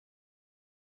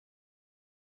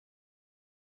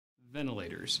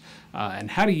ventilators and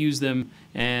how to use them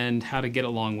and how to get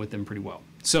along with them pretty well.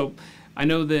 So I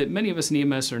know that many of us in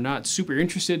EMS are not super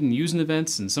interested in using the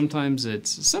vents, and sometimes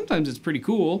it's pretty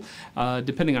cool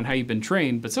depending on how you've been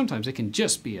trained, but sometimes it can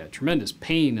just be a tremendous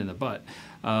pain in the butt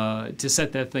to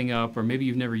set that thing up, or maybe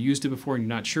you've never used it before and you're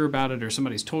not sure about it, or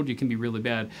somebody's told you it can be really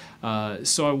bad.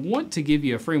 So I want to give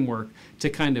you a framework to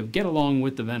kind of get along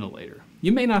with the ventilator.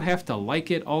 You may not have to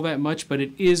like it all that much, but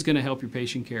it is going to help your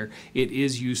patient care. It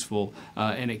is useful,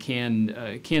 and it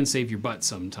can save your butt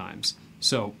sometimes.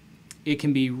 So it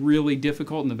can be really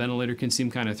difficult, and the ventilator can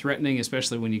seem kind of threatening,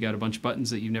 especially when you got a bunch of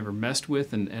buttons that you've never messed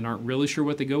with and aren't really sure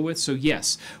what they go with. So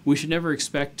yes, we should never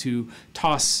expect to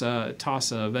toss a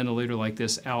ventilator like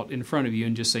this out in front of you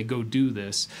and just say, go do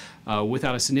this,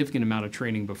 without a significant amount of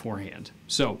training beforehand.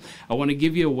 So I want to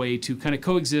give you a way to kind of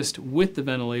coexist with the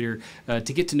ventilator,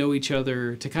 to get to know each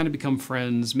other, to kind of become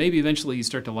friends. Maybe eventually you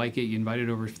start to like it, you invite it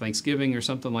over for Thanksgiving or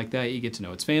something like that, you get to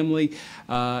know its family,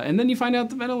 and then you find out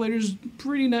the ventilator's a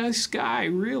pretty nice guy,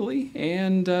 really,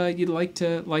 and you'd like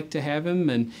to have him,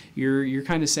 and you're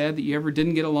kind of sad that you ever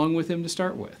didn't get along with him to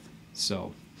start with.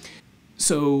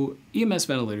 So EMS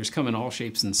ventilators come in all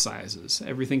shapes and sizes,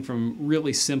 everything from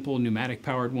really simple pneumatic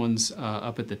powered ones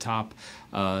up at the top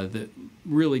that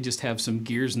really just have some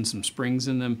gears and some springs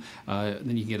in them.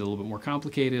 Then you get a little bit more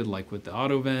complicated, like with the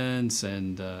auto vents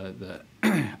and the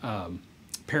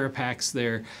parapacks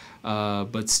there,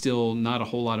 but still not a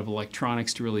whole lot of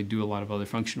electronics to really do a lot of other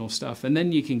functional stuff. And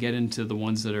then you can get into the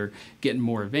ones that are getting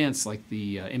more advanced, like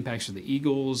the impacts of the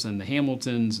Eagles and the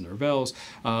Hamiltons and the Revels,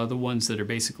 the ones that are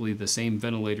basically the same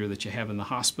ventilator that you have in the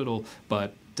hospital,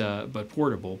 but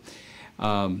portable.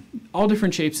 All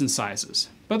different shapes and sizes,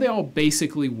 but they all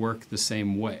basically work the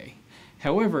same way.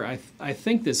 However, I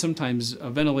think that sometimes a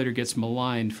ventilator gets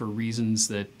maligned for reasons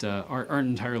that aren't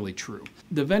entirely true.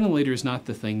 The ventilator is not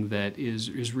the thing that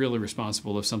is really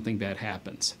responsible if something bad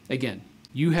happens. Again,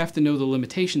 you have to know the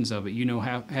limitations of it. You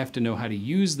have to know how to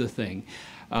use the thing.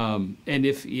 And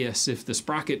if the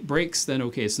sprocket breaks, then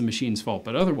okay, it's the machine's fault.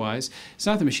 But otherwise, it's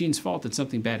not the machine's fault that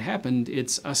something bad happened.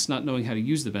 It's us not knowing how to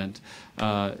use the vent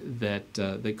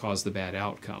that caused the bad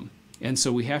outcome. And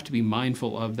so we have to be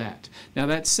mindful of that. Now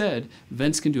that said,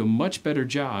 vents can do a much better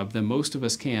job than most of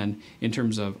us can in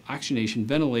terms of oxygenation,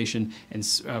 ventilation, and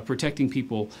protecting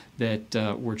people that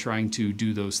we're trying to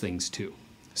do those things to.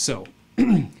 So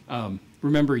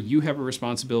remember, you have a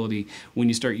responsibility when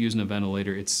you start using a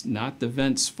ventilator. It's not the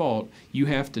vent's fault. You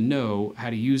have to know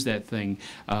how to use that thing,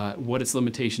 what its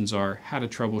limitations are, how to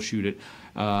troubleshoot it,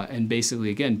 and basically,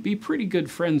 again, be pretty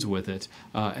good friends with it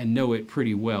and know it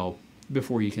pretty well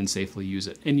before you can safely use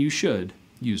it. And you should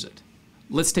use it.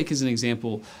 Let's take as an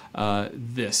example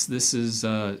this. This is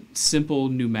a simple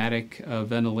pneumatic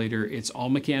ventilator. It's all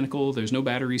mechanical. There's no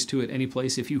batteries to it any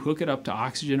place. If you hook it up to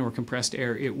oxygen or compressed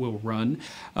air, it will run.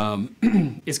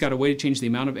 It's got a way to change the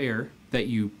amount of air that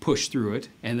you push through it,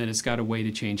 and then it's got a way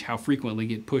to change how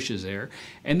frequently it pushes air.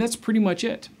 And that's pretty much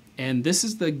it. And this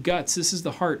is the guts, this is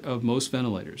the heart of most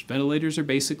ventilators. Ventilators are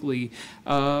basically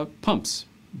pumps.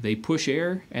 They push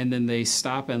air and then they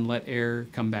stop and let air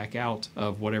come back out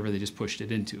of whatever they just pushed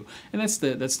it into. And that's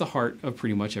the heart of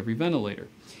pretty much every ventilator.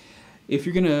 If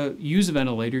you're going to use a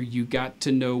ventilator, you got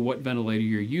to know what ventilator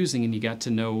you're using, and you got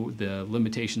to know the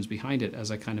limitations behind it,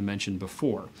 as I kind of mentioned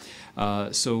before.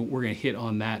 So we're going to hit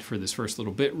on that for this first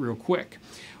little bit real quick.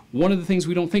 One of the things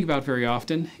we don't think about very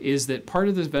often is that part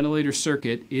of this ventilator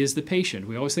circuit is the patient.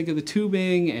 We always think of the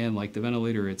tubing and like the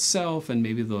ventilator itself and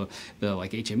maybe the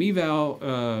like HME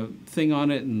valve thing on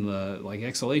it and the like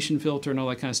exhalation filter and all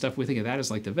that kind of stuff. We think of that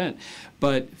as like the vent.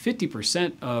 But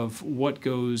 50% of what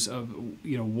goes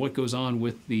on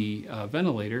with the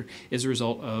ventilator is a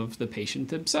result of the patient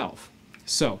themselves.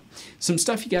 So, some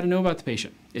stuff you got to know about the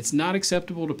patient. It's not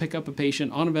acceptable to pick up a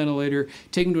patient on a ventilator,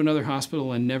 take him to another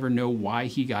hospital, and never know why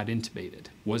he got intubated.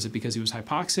 Was it because he was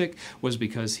hypoxic? Was it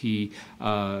because he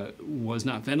was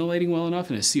not ventilating well enough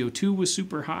and his CO2 was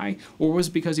super high? Or was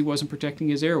it because he wasn't protecting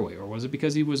his airway? Or was it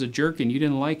because he was a jerk and you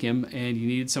didn't like him and you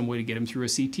needed some way to get him through a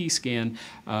CT scan,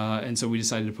 and so we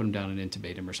decided to put him down and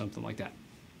intubate him or something like that?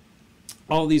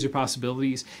 All of these are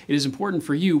possibilities. It is important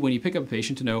for you when you pick up a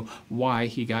patient to know why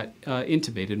he got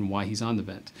intubated and why he's on the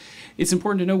vent. It's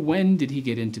important to know, when did he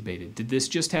get intubated? Did this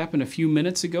just happen a few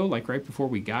minutes ago, like right before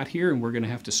we got here, and we're going to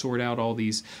have to sort out all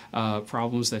these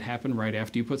problems that happen right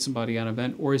after you put somebody on a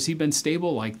vent? Or has he been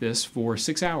stable like this for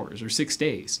 6 hours or 6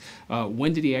 days?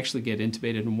 When did he actually get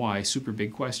intubated and why? Super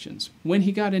big questions. When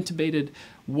he got intubated,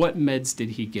 what meds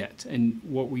did he get? And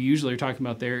what we usually are talking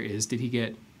about there is, did he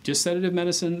get just sedative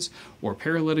medicines or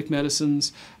paralytic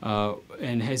medicines,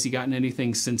 and has he gotten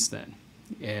anything since then?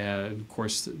 And of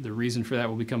course, the reason for that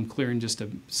will become clear in just a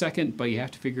second, but you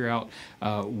have to figure out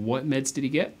what meds did he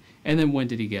get, and then when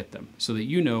did he get them, so that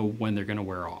you know when they're going to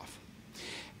wear off.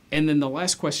 And then the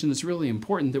last question that's really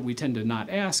important that we tend to not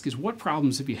ask is, what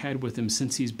problems have you had with him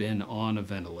since he's been on a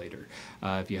ventilator?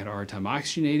 If you had a hard time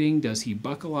oxygenating, does he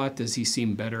buck a lot? Does he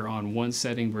seem better on one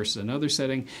setting versus another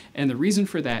setting? And the reason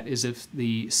for that is if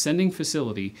the sending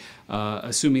facility,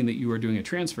 assuming that you are doing a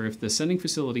transfer, if the sending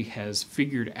facility has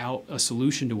figured out a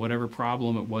solution to whatever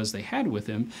problem it was they had with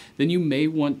him, then you may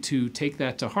want to take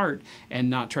that to heart and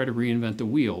not try to reinvent the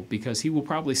wheel, because he will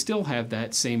probably still have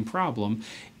that same problem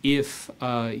if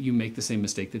you make the same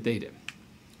mistake that they did.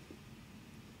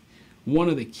 One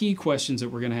of the key questions that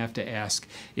we're going to have to ask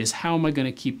is, how am I going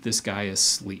to keep this guy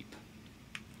asleep?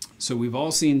 So we've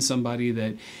all seen somebody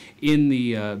that in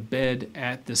the bed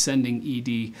at the sending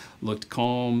ED looked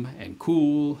calm and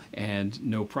cool and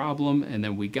no problem, and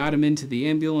then we got him into the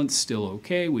ambulance, still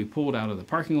okay. We pulled out of the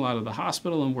parking lot of the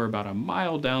hospital and we're about a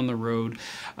mile down the road,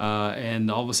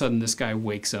 and all of a sudden this guy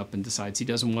wakes up and decides he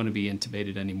doesn't want to be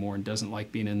intubated anymore and doesn't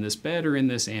like being in this bed or in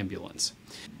this ambulance.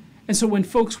 And so when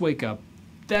folks wake up,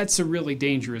 that's a really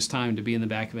dangerous time to be in the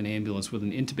back of an ambulance with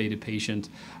an intubated patient,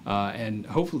 and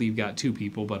hopefully you've got two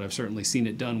people, but I've certainly seen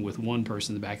it done with one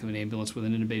person in the back of an ambulance with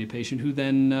an intubated patient who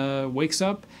then wakes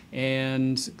up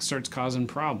and starts causing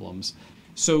problems.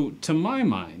 So to my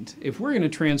mind, if we're going to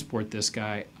transport this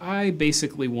guy, I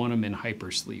basically want him in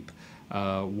hypersleep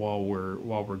while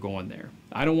we're going there.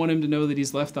 I don't want him to know that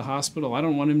he's left the hospital. I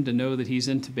don't want him to know that he's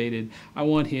intubated. I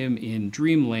want him in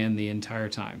dreamland the entire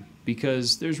time,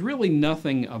 because there's really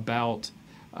nothing about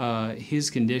his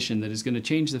condition that is going to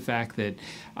change the fact that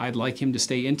I'd like him to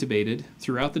stay intubated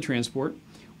throughout the transport.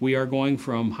 We are going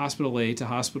from hospital A to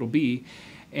hospital B,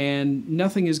 and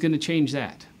nothing is going to change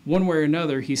that. One way or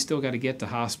another, he's still got to get to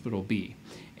hospital B.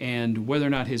 And whether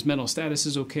or not his mental status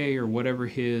is okay, or whatever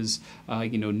his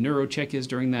neuro check is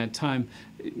during that time,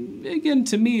 again,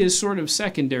 to me is sort of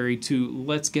secondary to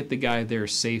let's get the guy there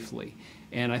safely.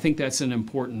 And I think that's an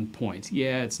important point.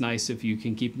 Yeah, it's nice if you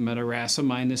can keep him at a RASS of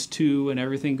 -2 and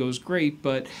everything goes great,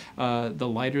 but the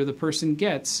lighter the person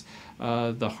gets,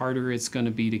 the harder it's going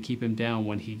to be to keep him down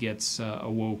when he gets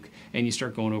awoke and you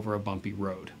start going over a bumpy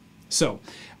road. So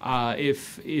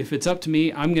if it's up to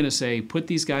me, I'm going to say put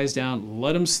these guys down,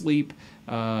 let them sleep.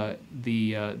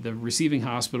 The receiving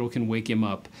hospital can wake him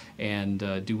up and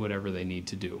do whatever they need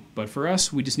to do. But for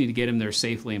us, we just need to get him there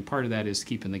safely, and part of that is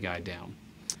keeping the guy down.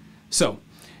 So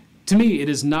to me, it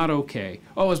is not okay.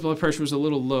 Oh, his blood pressure was a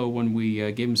little low when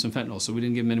we gave him some fentanyl, so we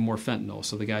didn't give him any more fentanyl.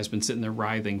 So the guy's been sitting there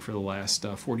writhing for the last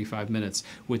 45 minutes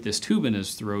with this tube in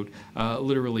his throat,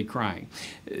 literally crying.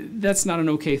 That's not an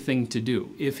okay thing to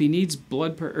do. If he needs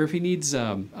or if he needs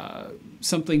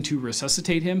something to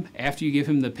resuscitate him after you give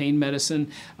him the pain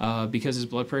medicine because his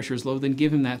blood pressure is low, then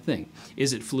give him that thing.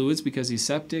 Is it fluids because he's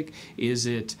septic? Is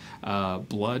it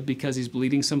blood because he's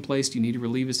bleeding someplace? Do you need to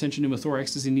relieve his tension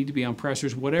pneumothorax? Does he need to be on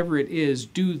pressors? Whatever it is,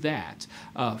 do that.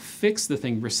 Fix the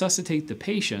thing, resuscitate the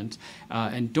patient,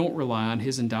 and don't rely on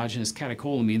his endogenous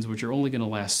catecholamines, which are only going to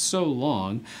last so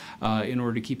long in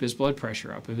order to keep his blood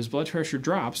pressure up. If his blood pressure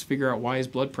drops, figure out why his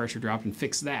blood pressure dropped and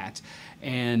fix that,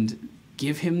 and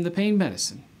give him the pain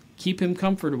medicine. Keep him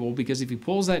comfortable, because if he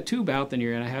pulls that tube out, then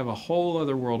you're going to have a whole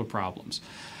other world of problems.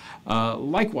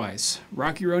 Likewise,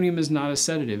 rocuronium is not a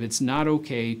sedative. It's not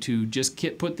okay to just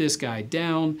put this guy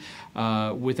down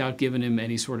without giving him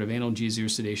any sort of analgesia or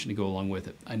sedation to go along with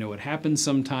it. I know it happens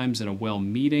sometimes in a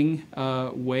well-meaning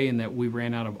way, in that we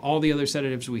ran out of all the other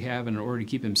sedatives we have, and in order to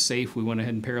keep him safe, we went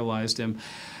ahead and paralyzed him.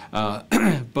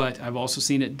 But I've also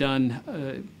seen it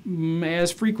done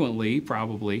as frequently,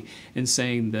 probably, in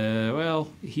saying well,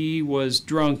 he was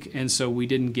drunk, and so we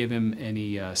didn't give him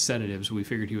any sedatives. We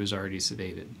figured he was already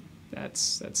sedated.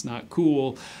 That's not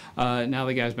cool. Now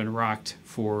the guy's been rocked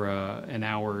for an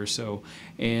hour or so,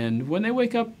 and when they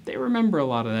wake up, they remember a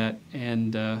lot of that,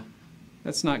 and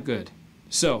that's not good.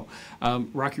 So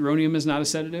rocuronium is not a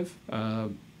sedative.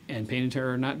 And pain and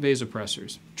terror are not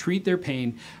vasopressors. Treat their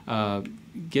pain,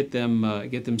 get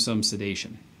them some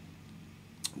sedation.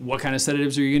 What kind of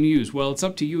sedatives are you going to use? Well, it's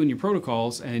up to you and your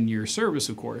protocols and your service,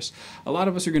 of course. A lot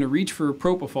of us are going to reach for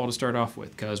propofol to start off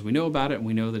with, because we know about it and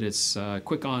we know that it's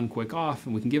quick on, quick off,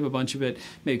 and we can give a bunch of it,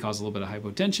 maybe cause a little bit of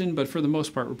hypotension, but for the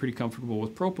most part, we're pretty comfortable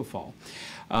with propofol.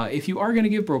 If you are going to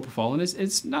give propofol, and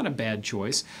it's not a bad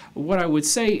choice, what I would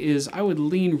say is I would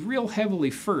lean real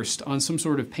heavily first on some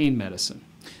sort of pain medicine.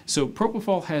 So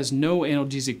propofol has no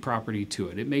analgesic property to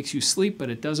it. It makes you sleep, but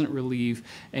it doesn't relieve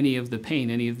any of the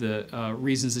pain, any of the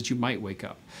reasons that you might wake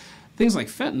up. Things like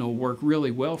fentanyl work really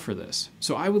well for this.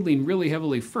 So I would lean really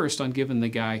heavily first on giving the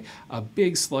guy a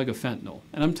big slug of fentanyl.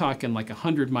 And I'm talking like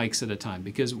 100 mics at a time,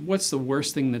 because what's the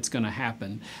worst thing that's going to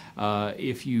happen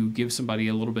if you give somebody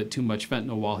a little bit too much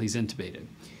fentanyl while he's intubated?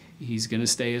 He's going to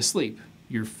stay asleep.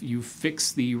 You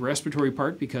fix the respiratory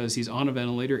part because he's on a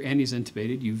ventilator and he's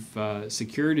intubated. You've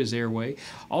secured his airway.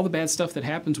 All the bad stuff that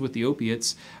happens with the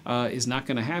opiates is not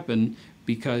going to happen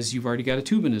because you've already got a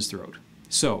tube in his throat.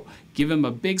 So give him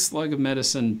a big slug of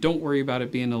medicine. Don't worry about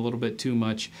it being a little bit too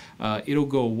much. It'll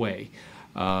go away.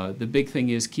 The big thing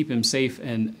is keep him safe,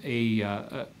 and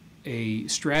a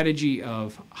strategy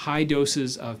of high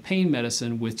doses of pain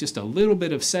medicine with just a little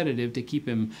bit of sedative to keep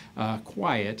him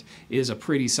quiet is a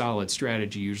pretty solid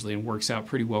strategy usually, and works out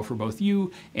pretty well for both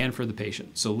you and for the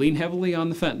patient. So lean heavily on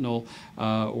the fentanyl,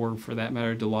 or for that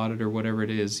matter Dilaudid or whatever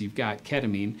it is you've got,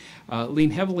 ketamine.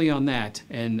 Lean heavily on that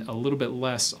and a little bit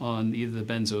less on either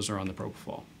the benzos or on the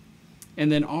propofol. And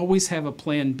then always have a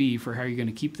plan B for how you're going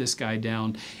to keep this guy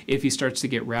down if he starts to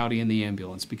get rowdy in the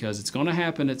ambulance, because it's going to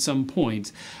happen at some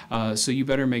point. So you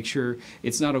better make sure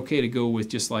it's not okay to go with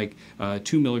just like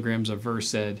 2 milligrams of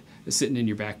Versed sitting in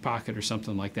your back pocket or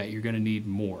something like that. You're going to need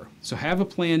more. So have a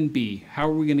plan B. How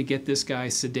are we going to get this guy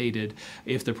sedated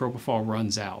if the propofol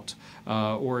runs out?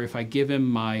 Or if I give him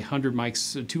my 100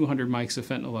 mics, 200 mics of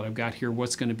fentanyl that I've got here,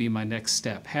 what's going to be my next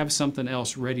step? Have something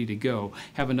else ready to go.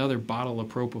 Have another bottle of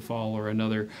propofol or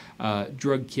another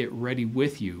drug kit ready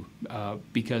with you,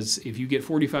 because if you get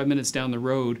 45 minutes down the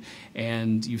road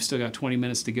and you've still got 20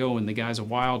 minutes to go and the guy's a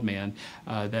wild man,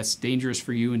 that's dangerous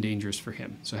for you and dangerous for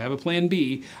him. So have a plan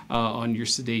B on your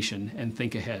sedation and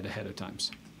think ahead of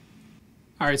times.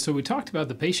 All right, so we talked about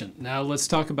the patient. Now let's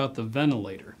talk about the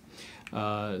ventilator.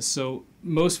 So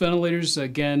most ventilators,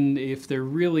 again, if they're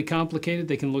really complicated,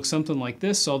 they can look something like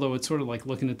this, although it's sort of like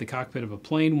looking at the cockpit of a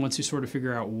plane. Once you sort of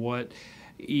figure out what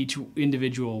each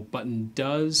individual button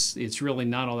does, it's really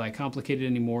not all that complicated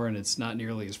anymore, and it's not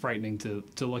nearly as frightening to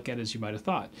look at as you might have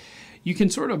thought. You can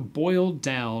sort of boil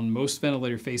down most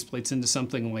ventilator faceplates into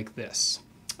something like this.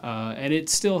 And it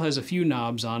still has a few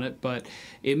knobs on it, but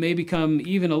it may become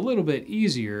even a little bit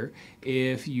easier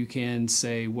if you can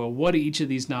say, well, what do each of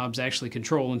these knobs actually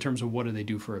control in terms of what do they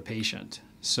do for a patient?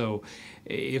 So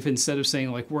if instead of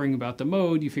saying like worrying about the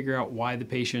mode, you figure out why the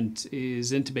patient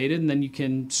is intubated, and then you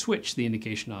can switch the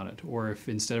indication on it. Or if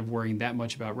instead of worrying that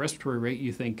much about respiratory rate,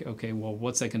 you think, okay, well,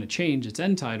 what's that going to change? It's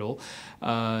end tidal.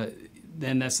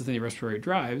 Then that's the thing that respiratory rate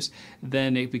drives,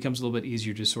 then it becomes a little bit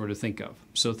easier to sort of think of.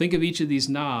 So think of each of these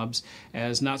knobs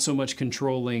as not so much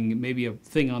controlling maybe a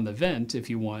thing on the vent if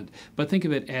you want, but think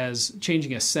of it as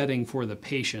changing a setting for the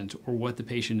patient or what the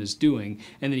patient is doing,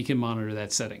 and then you can monitor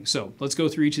that setting. So let's go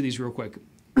through each of these real quick.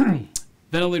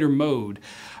 Ventilator mode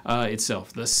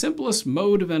itself. The simplest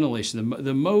mode of ventilation.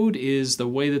 The mode is the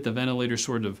way that the ventilator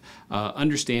sort of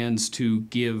understands to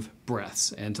give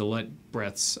breaths and to let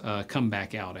breaths come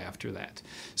back out after that.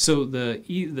 So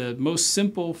the most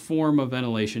simple form of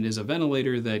ventilation is a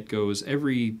ventilator that goes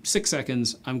every 6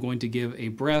 seconds, I'm going to give a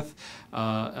breath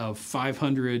of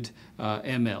 500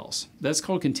 mLs. That's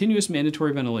called continuous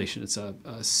mandatory ventilation. It's a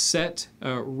set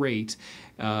rate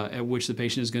at which the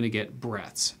patient is going to get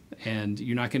breaths, and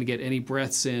you're not going to get any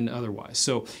breaths in otherwise.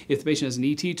 So if the patient has an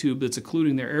ET tube that's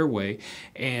occluding their airway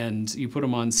and you put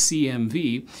them on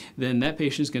CMV, then that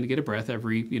patient is going to get a breath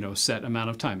every set amount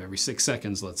of time, every 6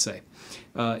 seconds, let's say.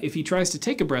 If he tries to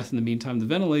take a breath in the meantime, the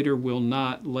ventilator will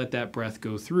not let that breath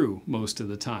go through most of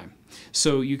the time.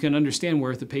 So you can understand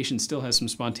where if the patient still has some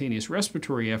spontaneous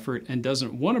respiratory effort and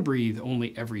doesn't want to breathe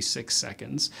only every 6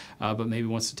 seconds, but maybe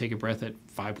wants to take a breath at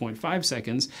 5.5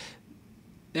 seconds,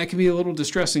 that can be a little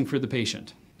distressing for the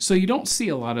patient. So you don't see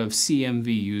a lot of CMV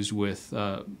used with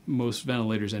most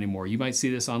ventilators anymore. You might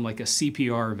see this on like a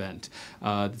CPR vent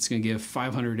that's going to give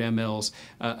 500 mLs,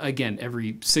 again,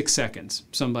 every 6 seconds.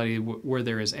 Somebody where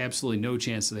there is absolutely no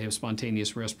chance that they have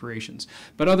spontaneous respirations.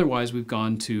 But otherwise, we've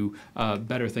gone to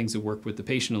better things that work with the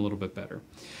patient a little bit better.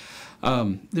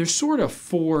 There's sort of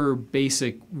 4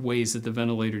 basic ways that the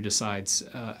ventilator decides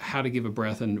how to give a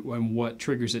breath and what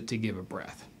triggers it to give a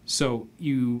breath. So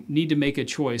you need to make a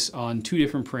choice on 2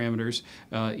 different parameters,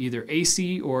 either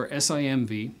AC or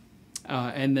SIMV,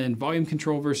 and then volume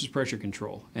control versus pressure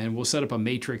control. And we'll set up a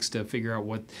matrix to figure out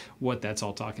what that's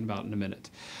all talking about in a minute.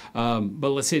 But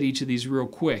let's hit each of these real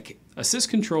quick. Assist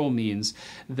control means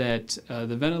that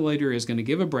the ventilator is going to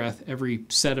give a breath every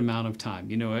set amount of time,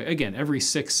 again, every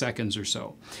 6 seconds or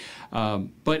so.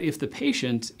 But if the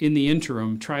patient in the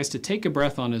interim tries to take a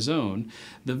breath on his own,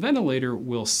 the ventilator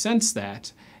will sense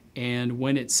that, and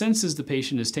when it senses the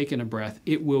patient has taken a breath,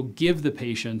 it will give the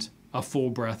patient a full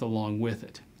breath along with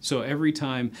it. So every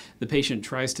time the patient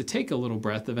tries to take a little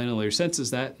breath, the ventilator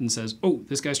senses that and says, oh,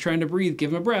 this guy's trying to breathe,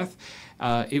 give him a breath.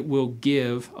 It will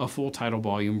give a full tidal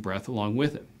volume breath along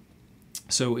with it.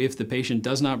 So if the patient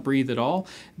does not breathe at all,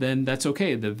 then that's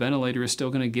okay. The ventilator is still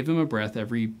going to give him a breath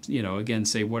every, again,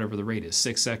 say whatever the rate is,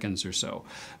 6 seconds or so.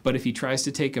 But if he tries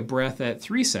to take a breath at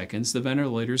 3 seconds, the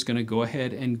ventilator is going to go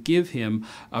ahead and give him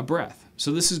a breath.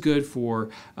 So this is good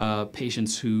for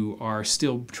patients who are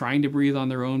still trying to breathe on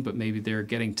their own, but maybe they're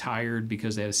getting tired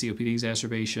because they had a COPD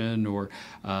exacerbation or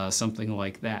something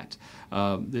like that.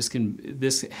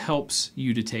 This helps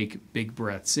you to take big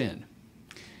breaths in.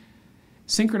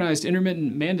 Synchronized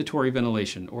intermittent mandatory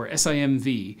ventilation, or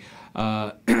SIMV,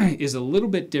 is a little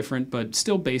bit different, but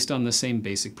still based on the same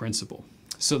basic principle.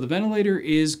 So the ventilator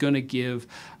is going to give,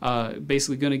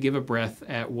 basically going to give a breath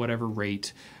at whatever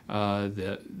rate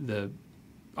the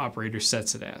operator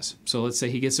sets it as. So let's say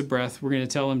he gets a breath, we're going to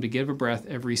tell him to give a breath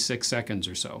every 6 seconds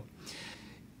or so.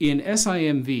 In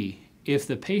SIMV, if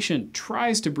the patient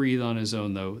tries to breathe on his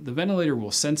own, though, the ventilator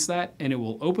will sense that and it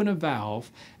will open a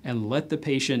valve and let the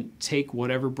patient take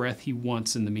whatever breath he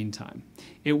wants in the meantime.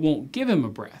 It won't give him a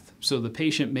breath, so the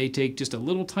patient may take just a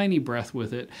little tiny breath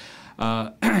with it,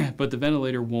 but the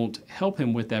ventilator won't help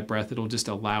him with that breath. It'll just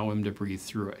allow him to breathe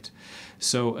through it.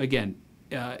 So again,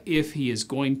 if he is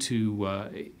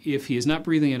not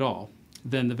breathing at all,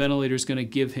 then the ventilator is going to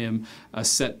give him a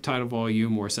set tidal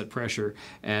volume or set pressure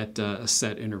at a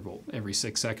set interval every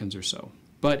 6 seconds or so.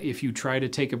 But if you try to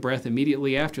take a breath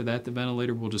immediately after that, the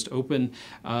ventilator will just open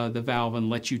the valve and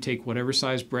let you take whatever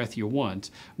size breath you want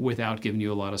without giving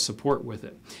you a lot of support with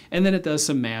it. And then it does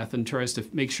some math and tries to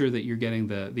make sure that you're getting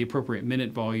the appropriate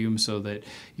minute volume so that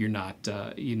you're not,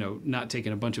 not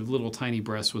taking a bunch of little tiny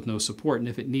breaths with no support. And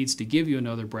if it needs to give you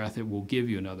another breath, it will give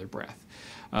you another breath.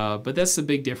 But that's the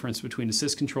big difference between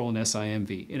assist control and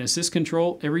SIMV. In assist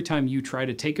control, every time you try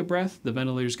to take a breath, the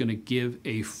ventilator is going to give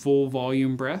a full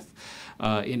volume breath.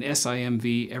 In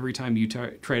SIMV, every time you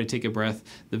try to take a breath,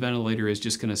 the ventilator is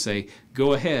just going to say,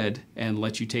 go ahead and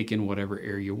let you take in whatever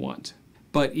air you want.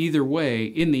 But either way,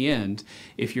 in the end,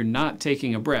 if you're not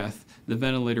taking a breath, the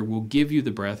ventilator will give you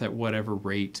the breath at whatever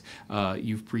rate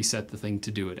you've preset the thing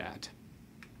to do it at.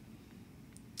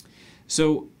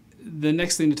 So the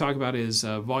next thing to talk about is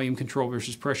volume control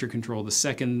versus pressure control, the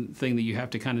second thing that you have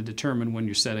to kind of determine when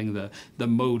you're setting the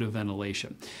mode of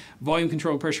ventilation. Volume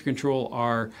control and pressure control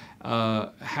are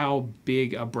how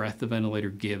big a breath the ventilator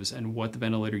gives and what the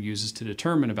ventilator uses to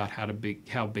determine about how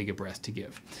big a breath to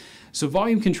give. So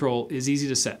volume control is easy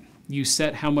to set. You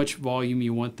set how much volume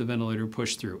you want the ventilator to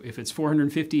push through. If it's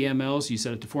 450 mLs, you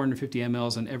set it to 450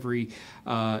 mLs, and every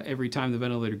time the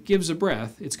ventilator gives a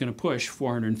breath, it's going to push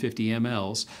 450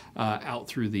 mLs out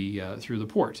through the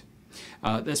port.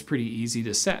 That's pretty easy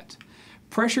to set.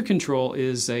 Pressure control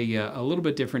is a little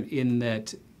bit different in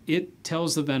that it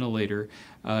tells the ventilator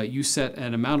you set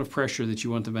an amount of pressure that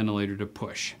you want the ventilator to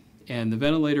push. And the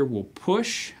ventilator will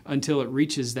push until it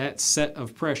reaches that set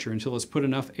of pressure, until it's put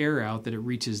enough air out that it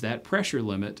reaches that pressure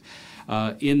limit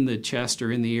in the chest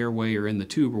or in the airway or in the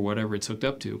tube or whatever it's hooked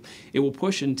up to. It will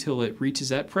push until it reaches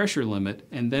that pressure limit,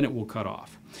 and then it will cut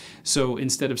off. So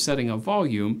instead of setting a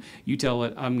volume, you tell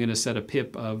it, I'm going to set a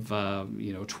PIP of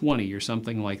 20 or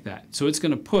something like that. So it's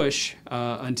going to push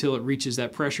until it reaches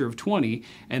that pressure of 20,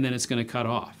 and then it's going to cut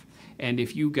off. And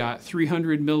if you got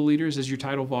 300 milliliters as your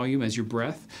tidal volume, as your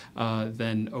breath,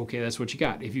 then okay, that's what you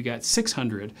got. If you got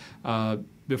 600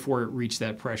 before it reached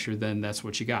that pressure, then that's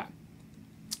what you got.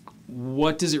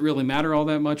 What does it really matter all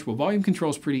that much? Well, volume control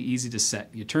is pretty easy to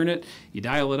set. You turn it, you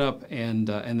dial it up, and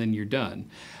then you're done.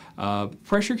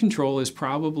 Pressure control is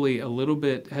probably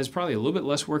has probably a little bit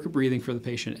less work of breathing for the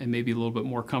patient and maybe a little bit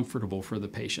more comfortable for the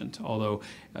patient. Although,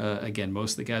 again,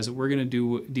 most of the guys that we're going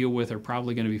to deal with are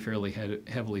probably going to be fairly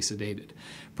heavily sedated.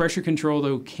 Pressure control,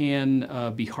 though,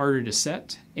 can be harder to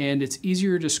set, and it's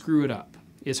easier to screw it up.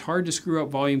 It's hard to screw up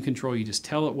volume control. You just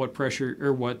tell it what pressure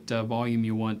or what volume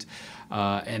you want,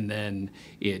 and then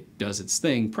it does its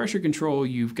thing. Pressure control,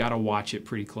 you've got to watch it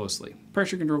pretty closely.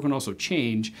 Pressure control can also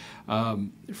change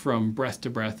from breath to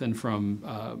breath and from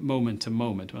moment to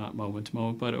moment. Well, not moment to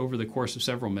moment, but over the course of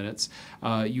several minutes.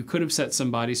 You could have set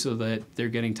somebody so that they're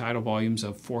getting tidal volumes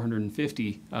of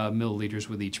 450 milliliters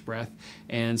with each breath,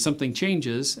 and something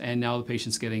changes, and now the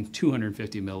patient's getting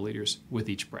 250 milliliters with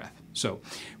each breath. So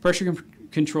pressure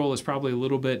control is probably a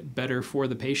little bit better for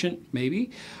the patient,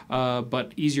 maybe,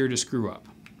 but easier to screw up.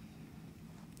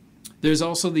 There's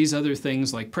also these other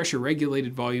things like pressure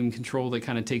regulated volume control that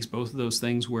kind of takes both of those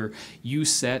things, where you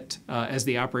set, as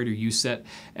the operator, you set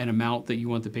an amount that you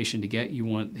want the patient to get. You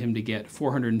want him to get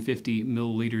 450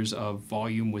 milliliters of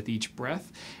volume with each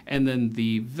breath. And then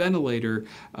the ventilator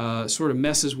sort of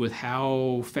messes with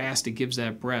how fast it gives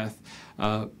that breath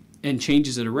and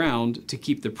changes it around to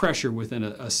keep the pressure within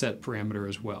a set parameter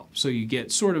as well. So you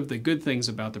get sort of the good things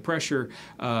about the pressure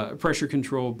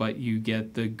control, but you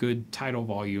get the good tidal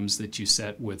volumes that you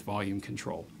set with volume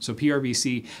control. So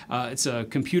PRVC, it's a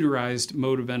computerized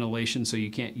mode of ventilation, so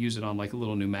you can't use it on like a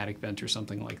little pneumatic vent or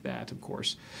something like that, of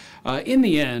course. In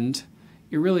the end,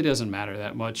 it really doesn't matter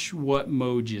that much what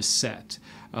mode you set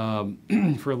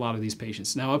for a lot of these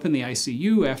patients. Now, up in the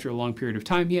ICU, after a long period of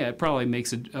time, yeah, it probably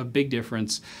makes a big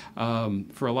difference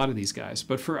for a lot of these guys.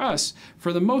 But for us,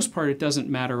 for the most part, it doesn't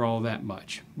matter all that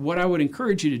much. What I would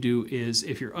encourage you to do is,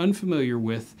 if you're unfamiliar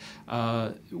with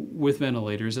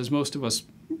ventilators, as most of us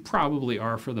probably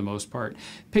are for the most part,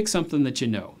 pick something that you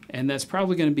know. And that's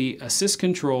probably going to be assist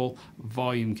control,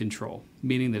 volume control,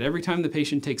 meaning that every time the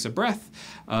patient takes a breath,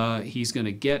 he's going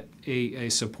to get a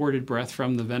supported breath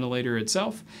from the ventilator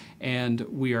itself, and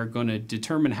we are going to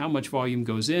determine how much volume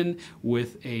goes in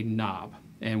with a knob.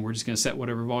 And we're just going to set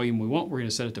whatever volume we want. We're going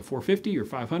to set it to 450 or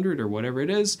 500 or whatever it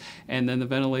is, and then the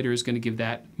ventilator is going to give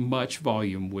that much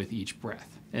volume with each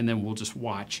breath. And then we'll just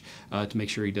watch to make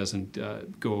sure he doesn't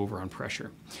go over on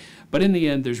pressure. But in the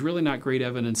end, there's really not great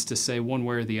evidence to say one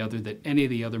way or the other that any of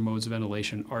the other modes of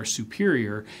ventilation are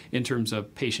superior in terms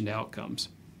of patient outcomes.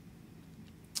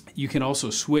 You can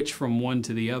also switch from one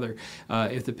to the other.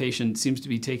 If the patient seems to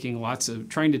be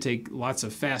trying to take lots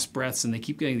of fast breaths and they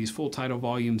keep getting these full tidal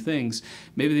volume things,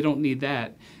 maybe they don't need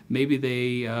that. Maybe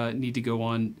they need to go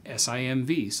on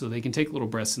SIMV so they can take little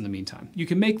breaths in the meantime. You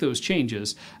can make those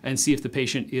changes and see if the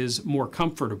patient is more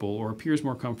comfortable or appears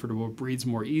more comfortable, breathes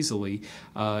more easily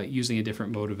using a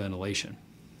different mode of ventilation.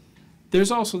 There's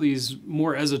also these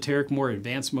more esoteric, more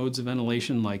advanced modes of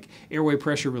ventilation, like airway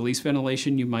pressure release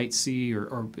ventilation you might see,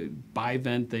 or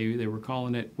bivent they were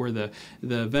calling it, where the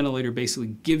ventilator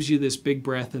basically gives you this big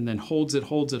breath and then holds it,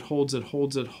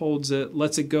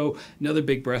 lets it go, another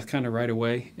big breath kind of right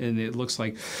away, and it looks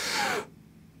like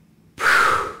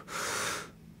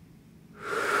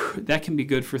that can be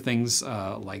good for things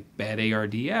like bad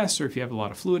ARDS, or if you have a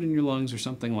lot of fluid in your lungs or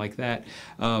something like that.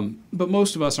 But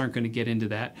most of us aren't going to get into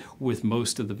that with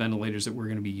most of the ventilators that we're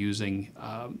going to be using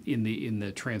in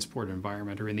the transport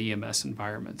environment or in the EMS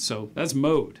environment. So that's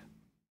mode.